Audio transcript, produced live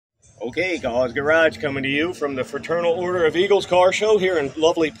Okay, Gauze Garage coming to you from the Fraternal Order of Eagles Car Show here in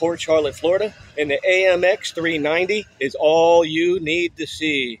lovely Port Charlotte, Florida. And the AMX 390 is all you need to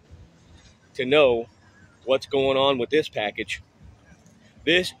see to know what's going on with this package.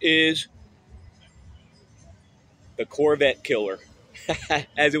 This is the Corvette killer,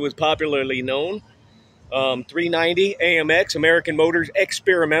 as it was popularly known. 390 AMX American Motors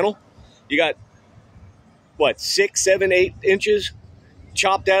Experimental. You got, what, 6, 7, 8 inches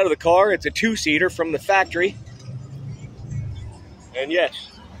chopped out of the car. It's a two-seater from the factory. And yes,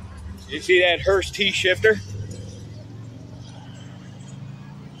 you see that Hurst T-shifter?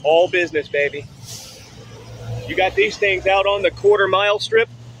 All business, baby. You got these things out on the quarter-mile strip.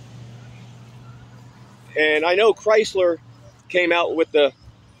 And I know Chrysler came out with the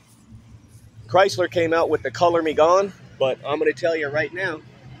Color Me Gone, but I'm going to tell you right now,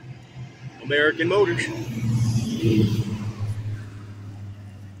 American Motors.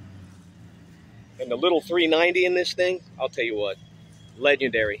 And the little 390 in this thing, I'll tell you what,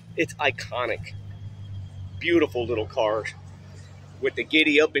 legendary. It's iconic. Beautiful little cars with the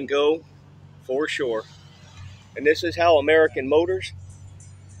giddy up and go for sure. And this is how American Motors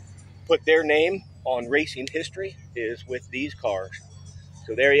put their name on racing history, is with these cars.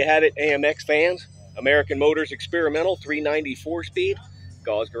 So there you have it, AMX fans. American Motors Experimental 390 4-speed,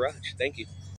 Gauze Garage. Thank you.